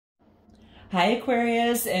Hi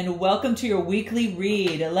Aquarius, and welcome to your weekly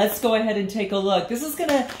read. Let's go ahead and take a look. This is going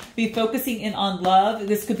to be focusing in on love.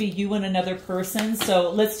 This could be you and another person.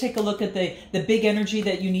 So let's take a look at the big energy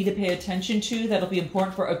that you need to pay attention to. That'll be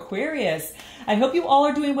important for Aquarius. I hope you all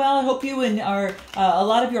are doing well. I hope you and a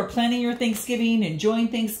lot of you are planning your Thanksgiving, enjoying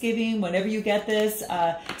Thanksgiving whenever you get this,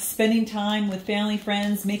 spending time with family,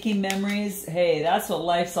 friends, making memories. Hey, that's what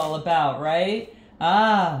life's all about, right?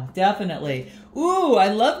 Ah, definitely. Ooh, I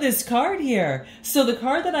love this card here. So the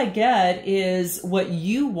card that I get is what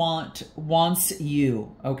you want wants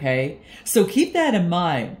you, okay? So keep that in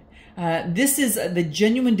mind. This is the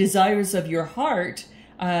genuine desires of your heart,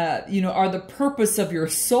 are the purpose of your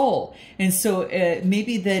soul. And so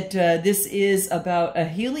maybe that this is about a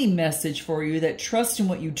healing message for you, that trust in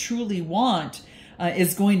what you truly want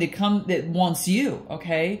is going to come, that wants you,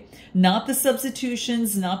 okay? Not the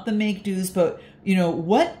substitutions, not the make-dos, but,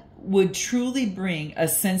 what would truly bring a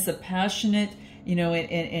sense of passionate,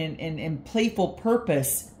 and playful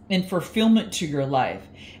purpose and fulfillment to your life.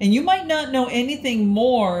 And you might not know anything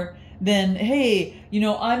more than, hey,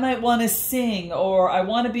 I might want to sing, or I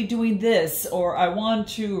want to be doing this, or I want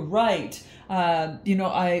to write, anything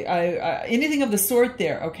of the sort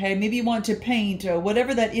there, okay? Maybe you want to paint,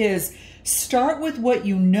 whatever that is. Start with what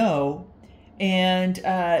you know, and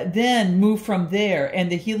then move from there.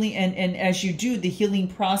 And the healing, and as you do, the healing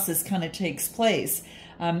process kind of takes place.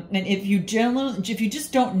 And if you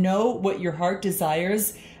just don't know what your heart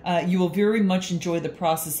desires, you will very much enjoy the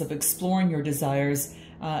process of exploring your desires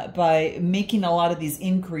by making a lot of these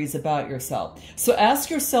inquiries about yourself. So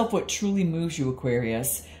ask yourself what truly moves you,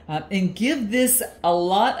 Aquarius, and give this a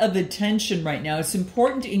lot of attention right now. It's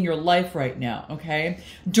important in your life right now, okay?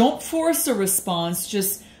 Don't force a response,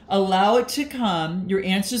 just allow it to come. Your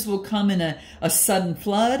answers will come in a sudden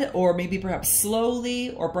flood, or maybe perhaps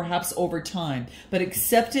slowly, or perhaps over time. But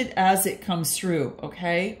accept it as it comes through,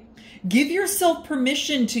 okay? Give yourself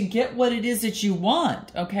permission to get what it is that you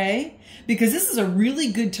want, okay? Because this is a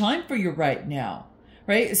really good time for you right now,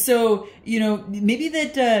 right? So, maybe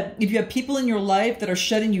that if you have people in your life that are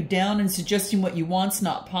shutting you down and suggesting what you want's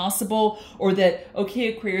not possible, or that,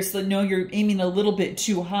 okay, Aquarius, no, you're aiming a little bit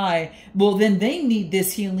too high, well, then they need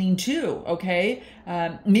this healing too, okay?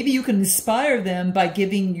 Maybe you can inspire them by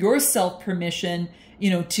giving yourself permission,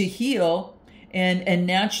 to heal, and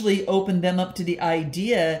naturally open them up to the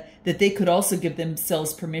idea that they could also give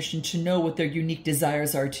themselves permission to know what their unique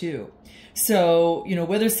desires are too. So,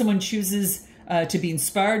 whether someone chooses to be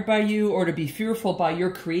inspired by you or to be fearful by your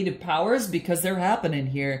creative powers, because they're happening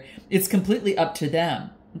here, it's completely up to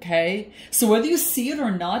them, okay? So whether you see it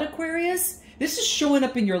or not, Aquarius, this is showing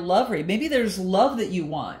up in your love rate. Maybe there's love that you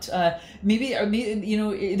want. Maybe,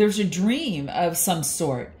 there's a dream of some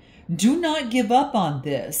sort. Do not give up on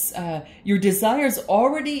this. Your desires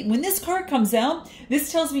already, when this card comes out, this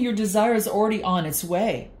tells me your desire is already on its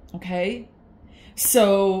way, okay?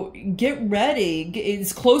 So get ready.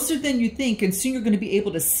 It's closer than you think, and soon you're going to be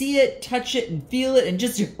able to see it, touch it, and feel it, and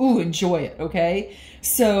just, enjoy it, okay?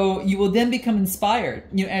 So you will then become inspired,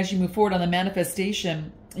 as you move forward on the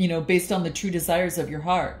manifestation, based on the true desires of your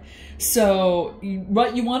heart. So you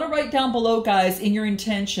want to write down below, guys, in your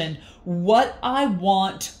intention, what I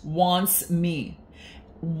want wants me.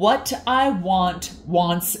 What I want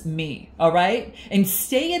wants me, all right? And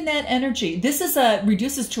stay in that energy. This is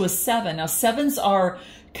reduces to a 7. Now, 7s are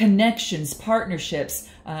connections, partnerships,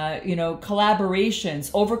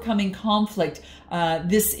 collaborations, overcoming conflict.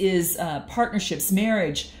 This is partnerships,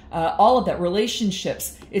 marriage, all of that,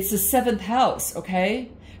 relationships. It's the 7th house,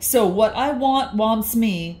 okay? So what I want wants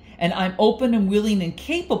me, and I'm open and willing and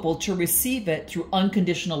capable to receive it through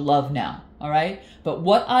unconditional love now. All right. But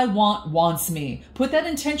what I want wants me. Put that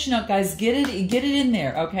intention out, guys. Get it in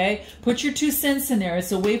there. Okay. Put your 2 cents in there.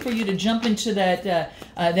 It's a way for you to jump into that,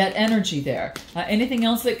 that energy there. Anything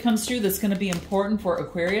else that comes through that's going to be important for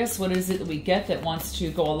Aquarius? What is it that we get that wants to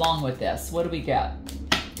go along with this? What do we get?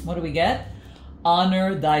 What do we get?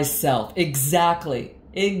 Honor thyself. Exactly.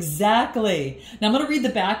 Exactly. Now I'm going to read the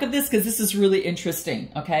back of this because this is really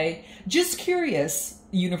interesting. Okay. Just curious.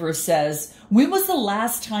 Universe says, when was the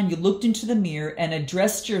last time you looked into the mirror and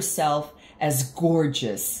addressed yourself as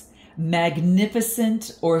gorgeous,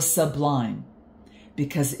 magnificent, or sublime?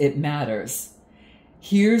 Because it matters.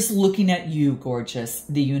 Here's looking at you, gorgeous,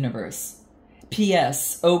 the universe.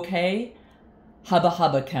 P.S. Okay? Hubba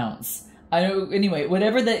hubba counts. Anyway,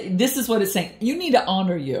 whatever this is what it's saying. You need to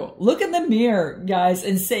honor you. Look in the mirror, guys,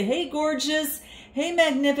 and say, hey, gorgeous. Hey,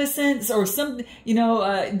 magnificence, or something,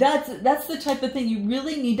 that's the type of thing. You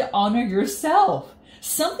really need to honor yourself.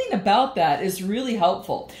 Something about that is really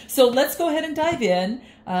helpful. So let's go ahead and dive in.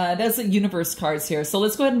 That's the universe cards here. So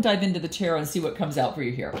let's go ahead and dive into the tarot and see what comes out for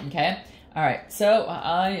you here. Okay. All right. So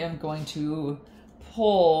I am going to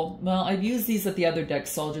pull, well, I've used these at the other deck,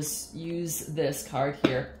 so I'll just use this card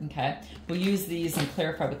here. Okay. We'll use these and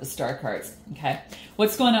clarify with the star cards. Okay.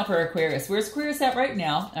 What's going on for Aquarius? Where's Aquarius at right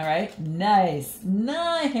now? All right. Nice.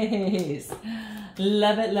 Nice.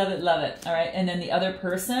 Love it, love it, love it. All right. And then the other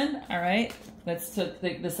person. All right. Let's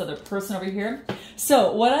take this other person over here.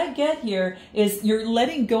 So what I get here is you're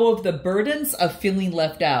letting go of the burdens of feeling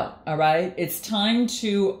left out. All right. It's time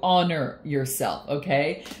to honor yourself.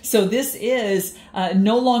 Okay. So this is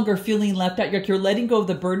no longer feeling left out. You're letting go of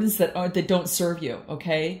the burdens that don't serve you.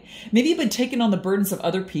 Okay. Maybe you've been taking on the burdens of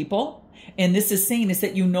other people. And this is saying is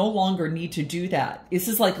that you no longer need to do that. This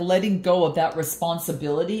is like letting go of that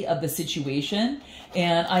responsibility of the situation.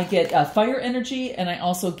 And I get fire energy, and I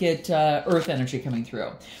also get earth energy coming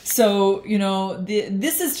through. So, you know,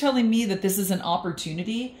 this is telling me that this is an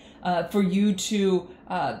opportunity for you to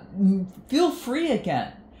feel free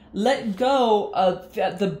again. Let go of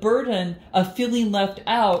the burden of feeling left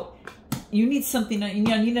out. You need something. You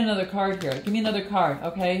need another card here. Give me another card.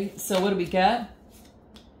 Okay. So what do we get?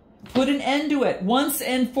 Put an end to it once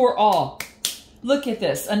and for all. Look at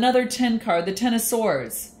this. Another 10 card, the 10 of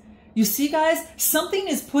Swords. You see, guys, something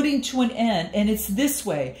is putting to an end, and it's this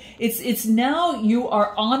way. It's now you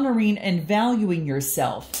are honoring and valuing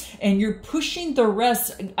yourself, and you're pushing the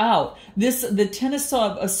rest out. The 10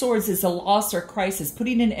 of Swords is a loss or crisis,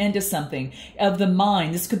 putting an end to something of the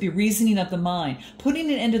mind. This could be reasoning of the mind, putting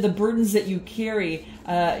an end to the burdens that you carry,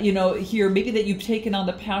 you know, here, maybe that you've taken on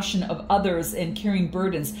the passion of others and carrying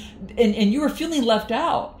burdens, and you are feeling left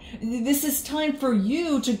out. This is time for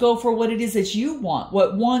you to go for what it is that you want.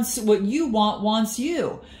 What you want wants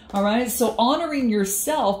you. All right. So honoring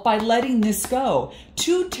yourself by letting this go.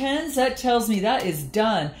 2 10s, that tells me that is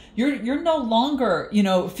done. You're no longer, you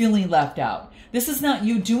know, feeling left out. This is not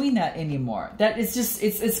you doing that anymore. That is just,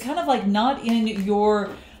 it's kind of like not in your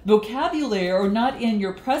vocabulary or not in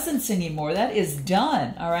your presence anymore. That is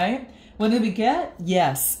done. All right. What did we get?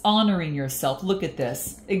 Yes, honoring yourself. Look at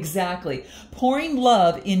this. Exactly. Pouring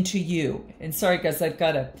love into you. And sorry, guys, I've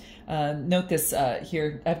got to note this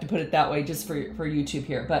here. I have to put it that way just for YouTube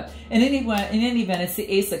here. But in any event, it's the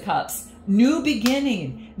Ace of Cups. New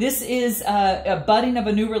beginning. This is a budding of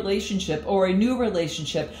a new relationship or a new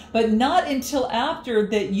relationship, but not until after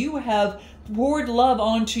that you have poured love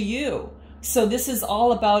onto you. So this is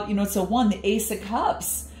all about, you know, it's the Ace of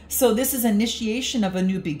Cups. So this is initiation of a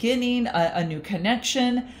new beginning, a new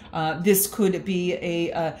connection. This could be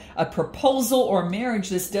a proposal or marriage.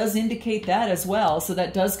 This does indicate that as well. So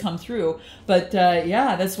that does come through. But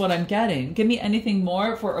yeah, that's what I'm getting. Give me anything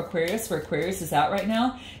more for Aquarius, where Aquarius is at right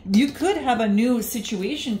now. You could have a new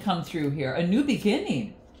situation come through here, a new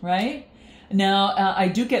beginning, right? Now, I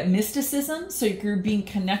do get mysticism. So you're being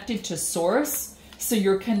connected to source. So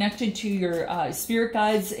you're connected to your spirit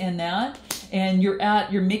guides and that. And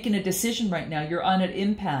you're making a decision right now. You're on an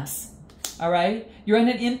impasse. All right. You're on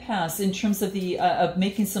an impasse in terms of of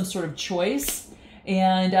making some sort of choice.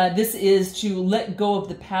 And this is to let go of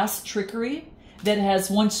the past trickery that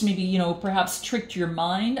has once maybe, you know, perhaps tricked your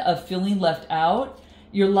mind of feeling left out.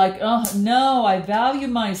 You're like, oh no, I value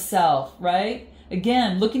myself, right?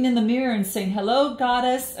 Again, looking in the mirror and saying, hello,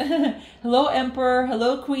 goddess, hello, emperor,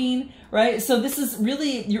 hello, queen, right? So this is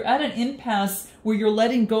really, you're at an impasse where you're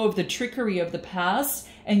letting go of the trickery of the past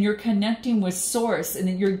and you're connecting with source, and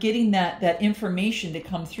then you're getting that information to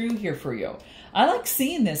come through here for you. I like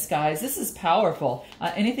seeing this, guys. This is powerful.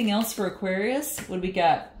 Anything else for Aquarius? What do we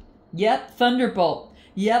got? Yep, Thunderbolt.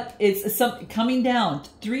 Yep, it's coming down.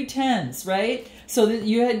 3 10s, right? So that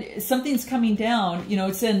you had something's coming down. You know,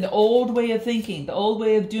 it's in the old way of thinking, the old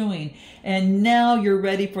way of doing, and now you're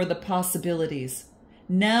ready for the possibilities.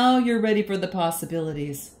 Now you're ready for the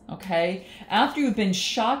possibilities. Okay, after you've been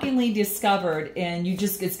shockingly discovered and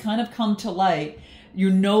it's kind of come to light, you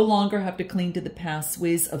no longer have to cling to the past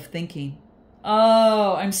ways of thinking.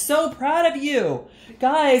 Oh, I'm so proud of you.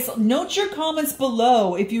 Guys, note your comments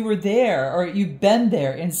below if you were there or you've been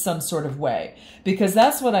there in some sort of way, because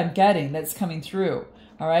that's what I'm getting that's coming through.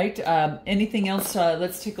 All right. Anything else?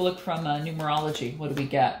 Let's take a look from numerology. What do we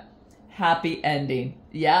get? Happy ending.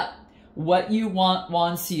 Yeah. What you want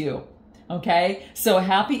wants you. Okay, so a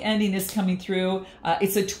happy ending is coming through.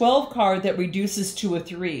 It's a 12 card that reduces to a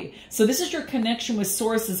 3. So this is your connection with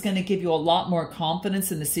Source is going to give you a lot more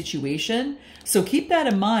confidence in the situation. So keep that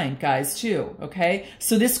in mind, guys, too. Okay,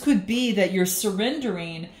 so this could be that you're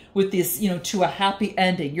surrendering with this, you know, to a happy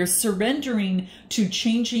ending. You're surrendering to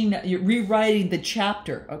changing, you're rewriting the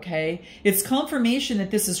chapter. Okay, it's confirmation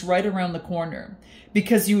that this is right around the corner,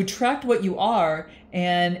 because you attract what you are,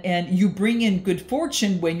 and you bring in good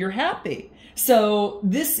fortune when you're happy. So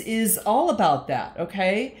this is all about that,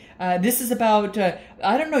 okay? This is about,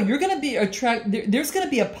 I don't know, you're going to be there's going to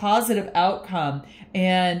be a positive outcome,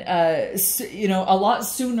 and, you know, a lot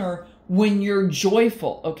sooner when you're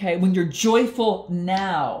joyful, okay? When you're joyful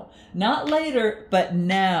now. Not later, but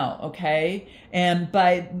now, okay? And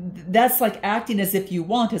that's like acting as if you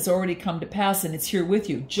want has already come to pass, and it's here with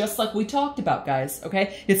you, just like we talked about, guys,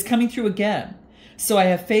 okay? It's coming through again. So I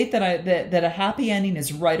have faith that that a happy ending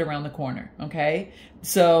is right around the corner, okay?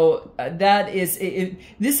 So that is,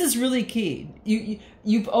 this is really key.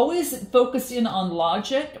 You've always focused in on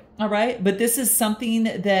logic, all right? But this is something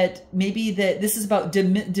that maybe this is about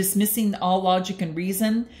dismissing all logic and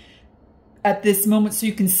reason at this moment, so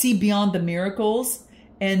you can see beyond the miracles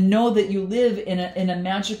and know that you live in a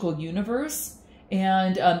magical universe.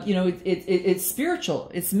 And, you know, it's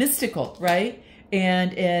spiritual, it's mystical, right?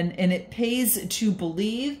 And it pays to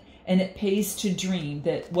believe, and it pays to dream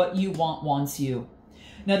that what you want wants you.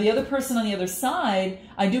 Now, the other person on the other side,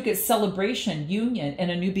 I do get celebration, union,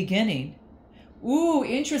 and a new beginning. Ooh,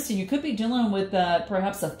 interesting. You could be dealing with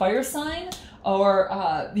perhaps a fire sign, or,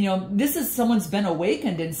 you know, this is someone's been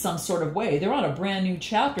awakened in some sort of way. They're on a brand new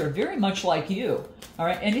chapter, very much like you. All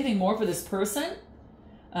right, anything more for this person?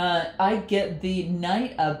 I get the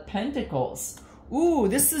Knight of Pentacles. Ooh,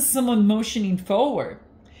 this is someone motioning forward.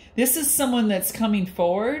 This is someone that's coming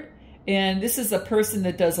forward, and this is a person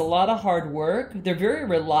that does a lot of hard work. They're very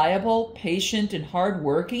reliable, patient, and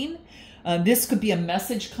hardworking. This could be a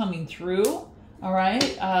message coming through, all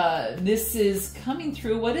right? This is coming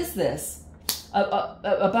through, what is this?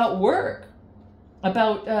 About work.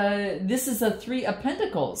 About, this is a 3 of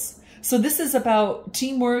Pentacles. So this is about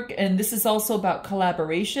teamwork, and this is also about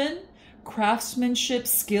collaboration, craftsmanship,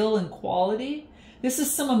 skill, and quality. This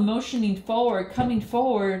is someone motioning forward, coming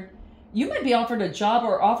forward. You might be offered a job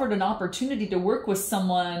or offered an opportunity to work with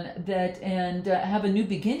someone that and have a new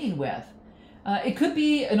beginning with. It could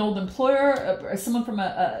be an old employer, or someone from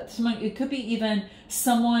someone. It could be even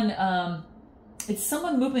someone. It's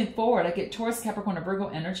someone moving forward. I get Taurus, Capricorn, or Virgo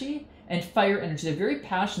energy and fire energy. They're very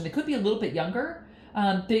passionate. They could be a little bit younger.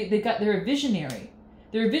 They're a visionary.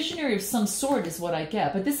 They're a visionary of some sort, is what I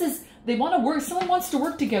get. But this is. They want to work. Someone wants to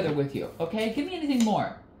work together with you. Okay, give me anything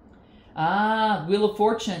more. Ah, Wheel of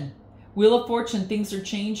Fortune. Wheel of Fortune. Things are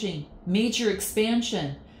changing. Major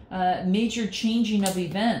expansion. Major changing of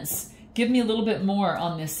events. Give me a little bit more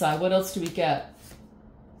on this side. What else do we get?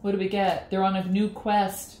 What do we get? They're on a new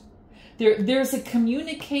quest. There's a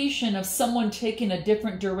communication of someone taking a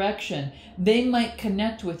different direction. They might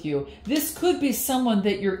connect with you. This could be someone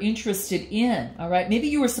that you're interested in, all right? Maybe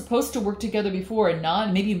you were supposed to work together before and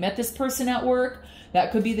not. Maybe you met this person at work.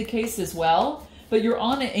 That could be the case as well. But you're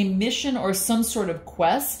on a mission or some sort of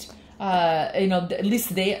quest. You know, at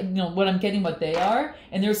least they, you know, what I'm getting, what they are.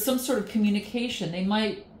 And there's some sort of communication. They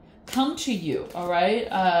might come to you, all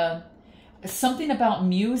right? Something about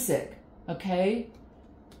music, okay?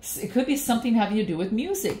 It could be something having to do with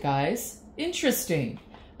music, guys. Interesting.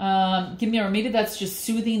 Give me, or maybe that's just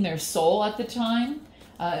soothing their soul at the time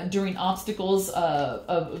during obstacles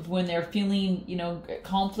of when they're feeling, you know,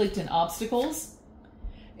 conflict and obstacles.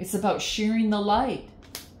 It's about sharing the light.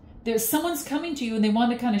 There's someone's coming to you and they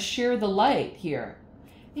want to kind of share the light here.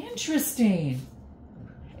 Interesting.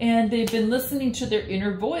 And they've been listening to their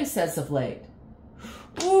inner voice as of late.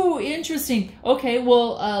 Ooh, interesting. Okay,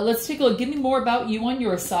 well, let's take a look. Give me more about you on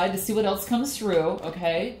your side to see what else comes through,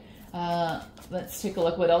 okay? Let's take a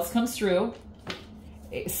look what else comes through.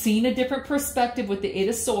 Seeing a different perspective with the 8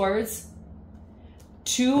 of Swords.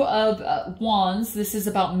 2 of Wands. This is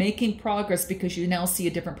about making progress because you now see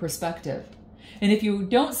a different perspective. And if you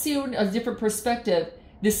don't see a different perspective,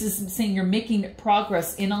 this is saying you're making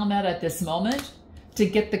progress in on that at this moment to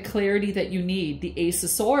get the clarity that you need. The Ace of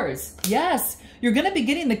Swords. Yes, you're going to be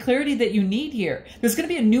getting the clarity that you need here. There's going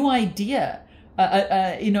to be a new idea,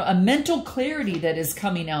 you know, a mental clarity that is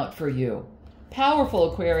coming out for you.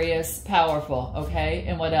 Powerful, Aquarius, powerful, okay?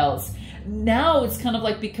 And what else? Now it's kind of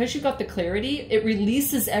like, because you got the clarity, it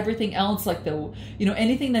releases everything else, like the, you know,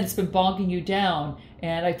 anything that's been bogging you down.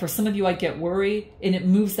 And for some of you, I get worried, and it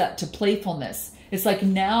moves that to playfulness. It's like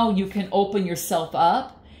now you can open yourself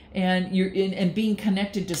up and you're in and being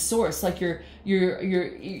connected to source, like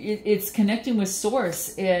it's connecting with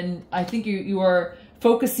source. And I think you are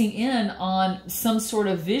focusing in on some sort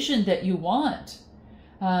of vision that you want.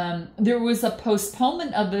 There was a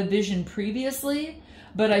postponement of a vision previously,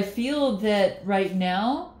 but I feel that right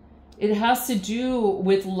now it has to do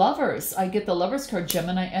with lovers. I get the Lovers card,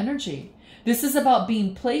 Gemini energy. This is about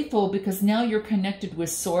being playful because now you're connected with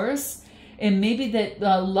source, and maybe that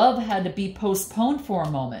love had to be postponed for a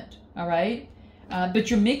moment, all right? But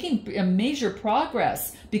you're making a major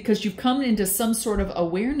progress because you've come into some sort of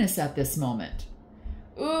awareness at this moment.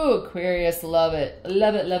 Ooh, Aquarius, love it.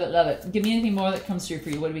 Love it, love it, love it. Give me anything more that comes through for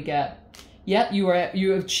you. What do we get? Yep,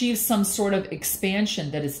 you achieved some sort of expansion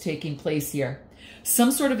that is taking place here.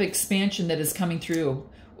 Some sort of expansion that is coming through.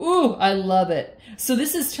 Ooh, I love it. So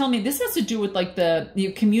this is telling me, this has to do with like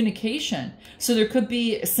the communication. So there could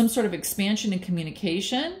be some sort of expansion in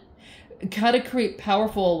communication, how to create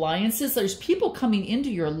powerful alliances. There's people coming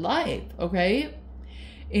into your life, okay?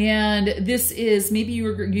 And this is, maybe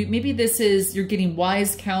you're getting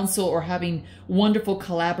wise counsel or having wonderful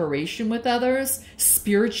collaboration with others,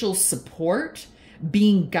 spiritual support,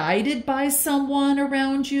 being guided by someone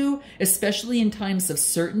around you, especially in times of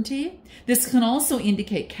certainty. This can also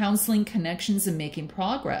indicate counseling, connections, and making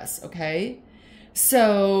progress, okay?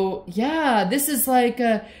 So, yeah, this is like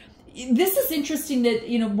this is interesting that,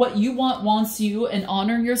 you know, what you want wants you, and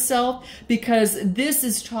honor yourself, because this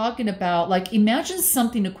is talking about, like, imagine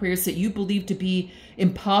something, Aquarius, that you believe to be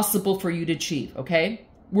impossible for you to achieve, okay?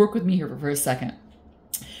 Work with me here for a second.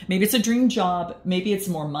 Maybe it's a dream job, maybe it's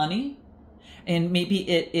more money, and maybe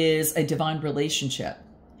it is a divine relationship.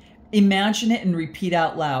 Imagine it and repeat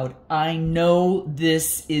out loud, I know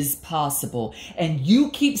this is possible. And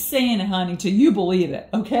you keep saying it, honey, till you believe it,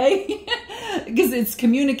 okay? Because it's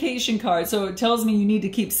communication card, so it tells me you need to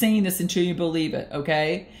keep saying this until you believe it,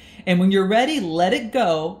 okay? And when you're ready, let it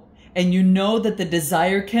go, and you know that the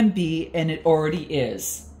desire can be, and it already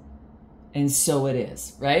is. And so it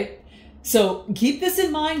is, right? So keep this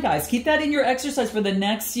in mind, guys. Keep that in your exercise for the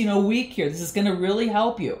next, week here. This is going to really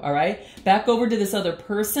help you, all right? Back over to this other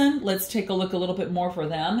person. Let's take a look a little bit more for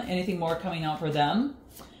them. Anything more coming out for them?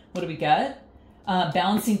 What do we get?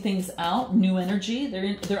 Balancing things out, new energy.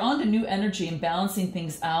 They're on to new energy and balancing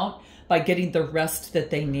things out by getting the rest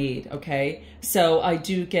that they need, okay? So I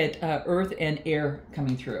do get earth and air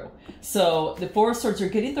coming through. So the Four of Swords are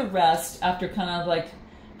getting the rest after kind of like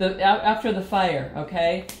after the fire,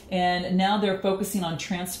 okay? And now they're focusing on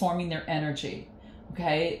transforming their energy,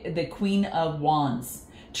 okay? The Queen of Wands,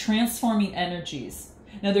 transforming energies.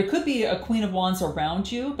 Now there could be a Queen of Wands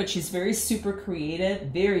around you, but she's very super creative,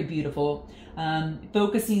 very beautiful,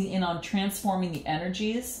 focusing in on transforming the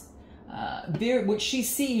energies. What she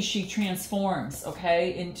sees, she transforms,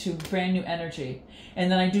 okay, into brand new energy. And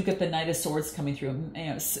then I do get the Knight of Swords coming through.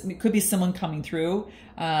 It could be someone coming through.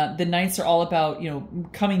 The Knights are all about,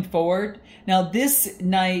 coming forward. Now this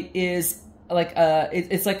Knight is like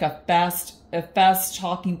it's like a fast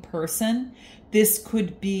talking person. This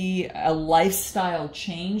could be a lifestyle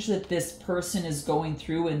change that this person is going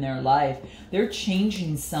through in their life. They're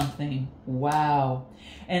changing something. Wow.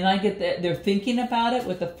 And I get that they're thinking about it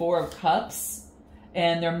with the Four of Cups,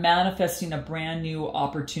 and they're manifesting a brand new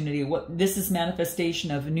opportunity. This is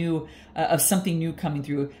manifestation of of something new coming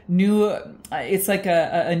through. It's like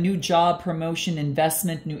a new job, promotion,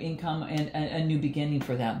 investment, new income, and a new beginning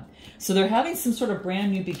for them. So they're having some sort of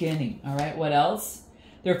brand new beginning. All right, what else?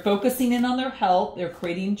 They're focusing in on their health. They're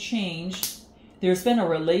creating change. There's been a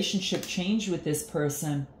relationship change with this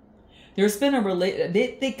person. There's been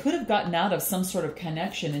they could have gotten out of some sort of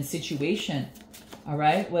connection and situation. All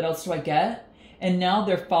right, what else do I get? And now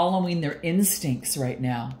they're following their instincts right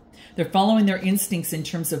now. They're following their instincts in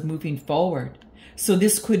terms of moving forward. So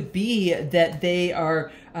this could be that they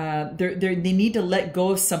are, they need to let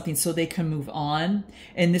go of something so they can move on.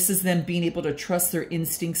 And this is them being able to trust their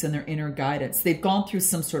instincts and their inner guidance. They've gone through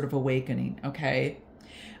some sort of awakening, okay?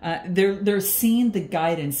 They're seeing the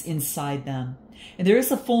guidance inside them. And there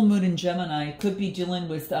is a full moon in Gemini. Could be dealing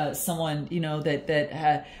with someone,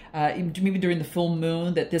 that maybe during the full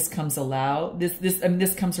moon that this comes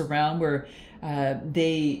this comes around where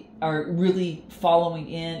they are really following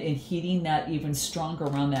in and heeding that even stronger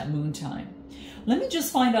around that moon time. Let me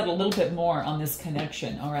just find out a little bit more on this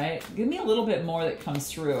connection, all right? Give me a little bit more that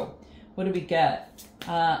comes through. What do we get?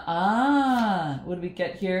 What do we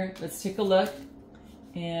get here? Let's take a look.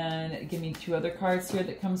 And give me two other cards here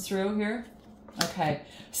that comes through here. Okay,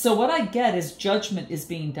 so what I get is judgment is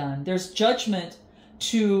being done. There's judgment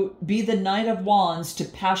to be the Knight of Wands to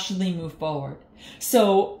passionately move forward.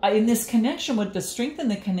 So in this connection, what the strength in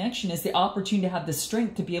the connection is the opportunity to have the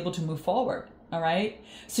strength to be able to move forward. All right.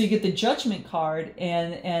 So you get the Judgment card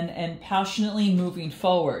and passionately moving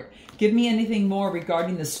forward. Give me anything more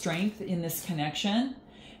regarding the strength in this connection.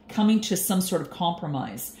 Coming to some sort of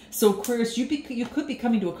compromise. So Aquarius, you could be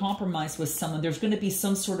coming to a compromise with someone. There's going to be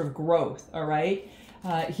some sort of growth. All right.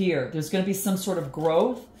 Here, there's going to be some sort of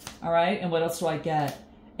growth. All right. And what else do I get?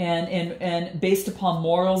 And based upon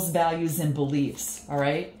morals, values, and beliefs. All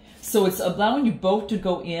right. So it's allowing you both to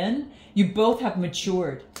go in. You both have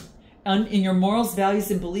matured. And in your morals, values,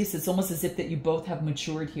 and beliefs, it's almost as if that you both have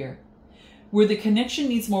matured here. Where the connection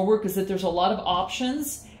needs more work is that there's a lot of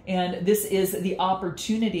options, and this is the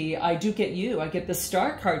opportunity. I do get you. I get the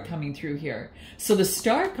Star card coming through here. So the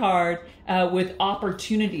Star card with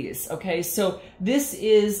opportunities, okay? So this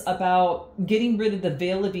is about getting rid of the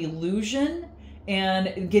veil of illusion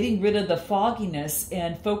and getting rid of the fogginess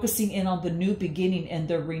and focusing in on the new beginning and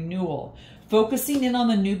the renewal. Focusing in on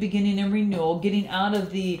the new beginning and renewal, getting out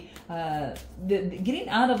of the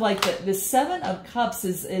Seven of Cups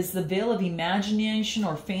is the veil of imagination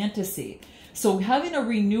or fantasy. So having a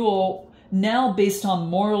renewal now based on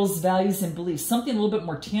morals, values, and beliefs, something a little bit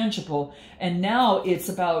more tangible. And now it's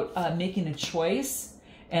about making a choice.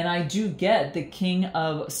 And I do get the King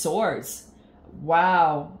of Swords.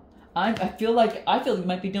 Wow. I feel like you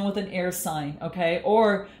might be dealing with an air sign, okay?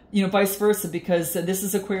 Or, you know, vice versa, because this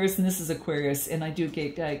is Aquarius and this is Aquarius, and I do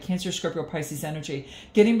get Cancer, Scorpio, Pisces energy.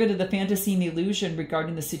 Getting rid of the fantasy and illusion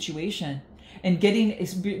regarding the situation, and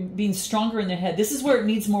being stronger in the head. This is where it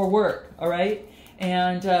needs more work, all right?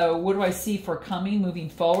 And what do I see for coming, moving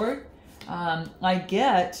forward? I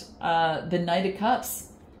get the Knight of Cups.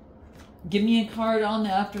 Give me a card on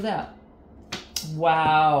after that.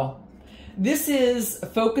 Wow. This is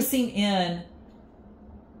focusing in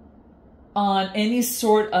on any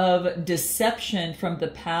sort of deception from the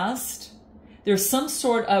past. There's some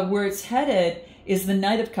sort of, where it's headed is the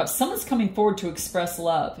Knight of Cups. Someone's coming forward to express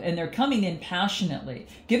love, and they're coming in passionately.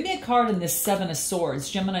 Give me a card in this Seven of Swords,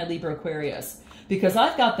 Gemini, Libra, Aquarius, because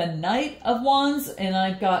I've got the Knight of Wands and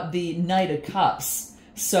I've got the Knight of Cups.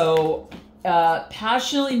 So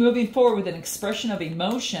passionately moving forward with an expression of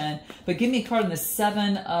emotion, but give me a card in the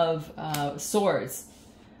Seven of Swords.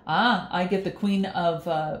 I get the Queen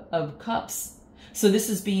of Cups. So this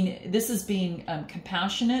is being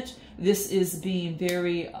compassionate. This is being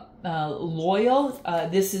very loyal.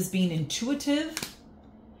 This is being intuitive,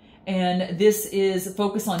 and this is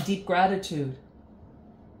focus on deep gratitude.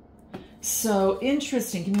 So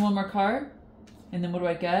interesting. Give me one more card, and then what do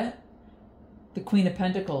I get? The Queen of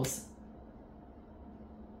Pentacles.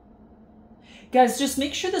 Guys, just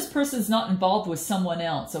make sure this person's not involved with someone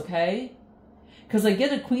else, okay? Because I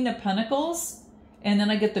get a Queen of Pentacles, and then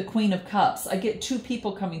I get the Queen of Cups. I get two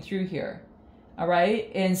people coming through here, all right?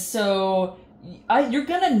 And so you're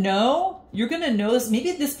going to know this.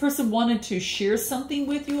 Maybe this person wanted to share something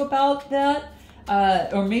with you about that.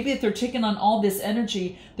 Or maybe if they're taking on all this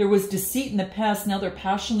energy, there was deceit in the past. Now they're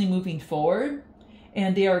passionately moving forward,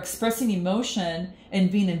 and they are expressing emotion and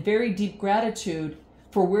being in very deep gratitude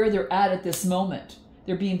for where they're at this moment.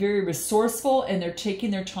 They're being very resourceful, and they're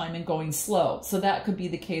taking their time and going slow. So that could be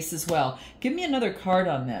the case as well. Give me another card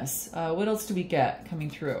on this. What else do we get coming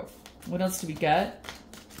through? What else do we get?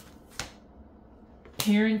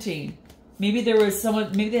 Parenting. Maybe there was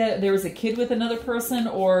someone, maybe there was a kid with another person,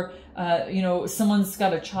 or, you know, someone's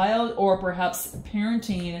got a child, or perhaps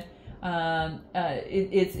parenting.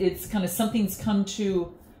 It's kind of something's come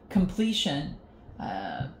to completion.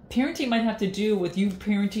 Parenting might have to do with you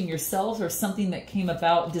parenting yourselves, or something that came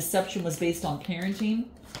about. Deception was based on parenting.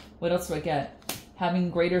 What else do I get? Having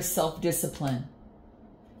greater self-discipline.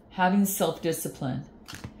 Having self-discipline.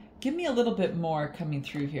 Give me a little bit more coming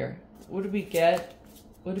through here. What do we get?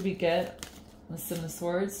 What do we get? Listen to the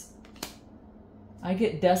words. I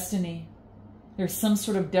get destiny. There's some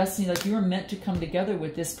sort of destiny, like you were meant to come together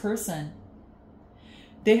with this person.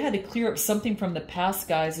 They had to clear up something from the past,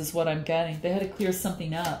 guys, is what I'm getting. They had to clear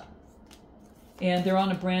something up. And they're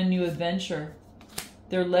on a brand new adventure.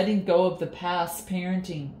 They're letting go of the past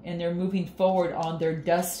parenting, and they're moving forward on their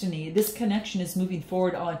destiny. This connection is moving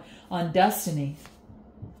forward on destiny.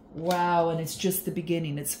 Wow, and it's just the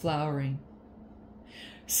beginning. It's flowering.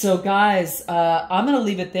 So, guys, I'm going to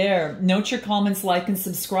leave it there. Note your comments, like, and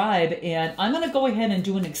subscribe. And I'm going to go ahead and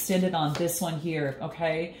do an extended on this one here,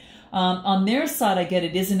 okay? On their side, I get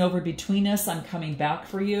it isn't over between us. I'm coming back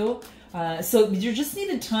for you. So you just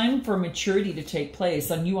needed time for maturity to take place.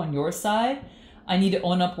 On your side, I need to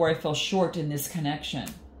own up where I fell short in this connection.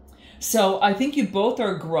 So I think you both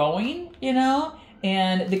are growing, you know,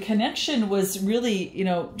 And the connection was really, you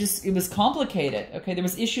know, just, it was complicated. Okay. There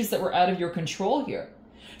was issues that were out of your control here.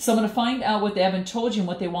 So I'm going to find out what they haven't told you and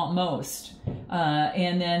what they want most.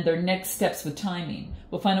 And then their next steps with timing.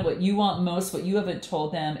 We'll find out what you want most, what you haven't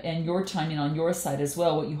told them, and your timing on your side as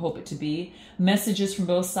well, what you hope it to be. Messages from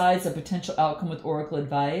both sides, a potential outcome with oracle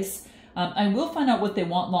advice. I will find out what they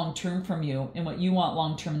want long-term from you and what you want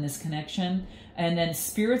long-term in this connection. And then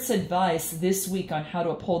Spirit's advice this week on how to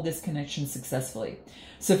uphold this connection successfully.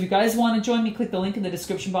 So if you guys want to join me, click the link in the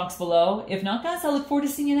description box below. If not, guys, I look forward to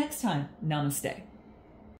seeing you next time. Namaste.